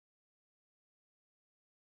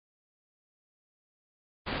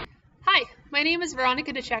My name is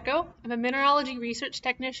Veronica DiCecco. I'm a mineralogy research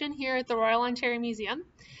technician here at the Royal Ontario Museum,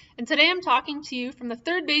 and today I'm talking to you from the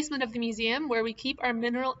third basement of the museum where we keep our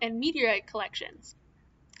mineral and meteorite collections.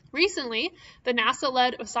 Recently, the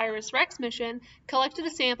NASA-led OSIRISRex mission collected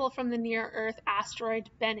a sample from the near-Earth asteroid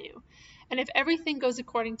Bennu, and if everything goes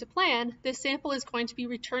according to plan, this sample is going to be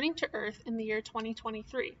returning to Earth in the year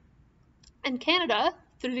 2023. And Canada,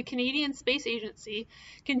 through the Canadian Space Agency,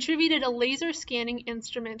 contributed a laser scanning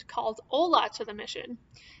instrument called OLA to the mission.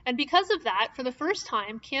 And because of that, for the first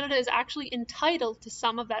time, Canada is actually entitled to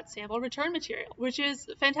some of that sample return material, which is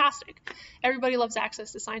fantastic. Everybody loves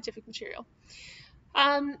access to scientific material.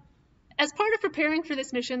 As part of preparing for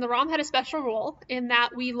this mission, the ROM had a special role in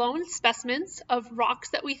that we loaned specimens of rocks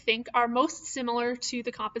that we think are most similar to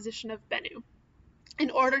the composition of Bennu in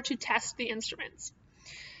order to test the instruments.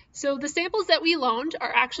 So the samples that we loaned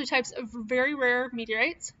are actually types of very rare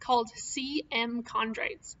meteorites called CM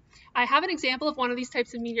chondrites. I have an example of one of these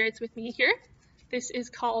types of meteorites with me here. This is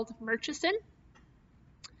called Murchison.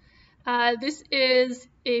 This is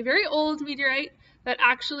a very old meteorite that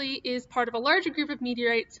actually is part of a larger group of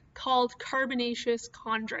meteorites called carbonaceous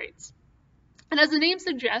chondrites. And as the name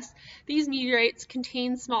suggests, these meteorites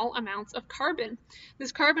contain small amounts of carbon.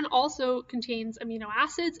 This carbon also contains amino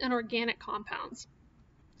acids and organic compounds.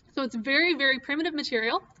 So it's very, very primitive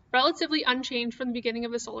material, relatively unchanged from the beginning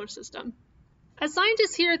of the solar system. As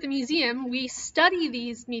scientists here at the museum, we study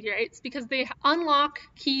these meteorites because they unlock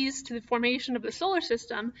keys to the formation of the solar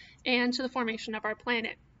system and to the formation of our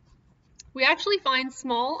planet. We actually find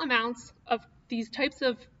small amounts of these types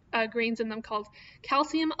of grains in them called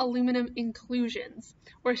calcium aluminum inclusions,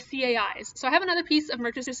 or CAIs. So I have another piece of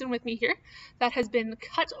Murchison with me here that has been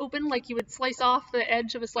cut open like you would slice off the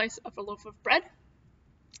edge of a slice of a loaf of bread.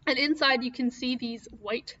 And inside you can see these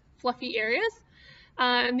white fluffy areas.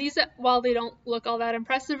 And these, while they don't look all that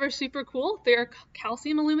impressive or super cool, they are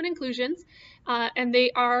calcium aluminum inclusions, and they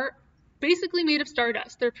are basically made of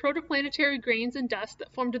stardust. They're protoplanetary grains and dust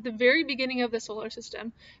that formed at the very beginning of the solar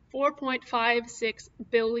system 4.56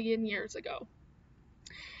 billion years ago.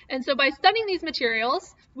 And so by studying these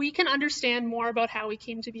materials, we can understand more about how we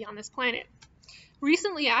came to be on this planet.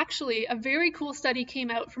 Recently, actually, a very cool study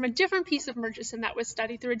came out from a different piece of Murchison that was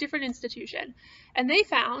studied through a different institution, and they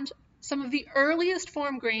found some of the earliest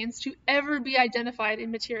form grains to ever be identified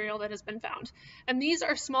in material that has been found. And these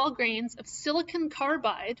are small grains of silicon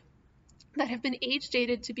carbide that have been age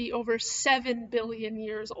dated to be over 7 billion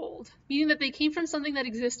years old, meaning that they came from something that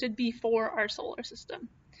existed before our solar system.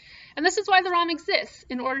 And this is why the ROM exists,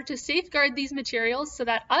 in order to safeguard these materials so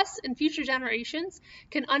that us and future generations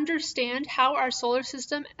can understand how our solar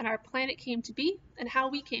system and our planet came to be and how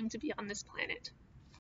we came to be on this planet.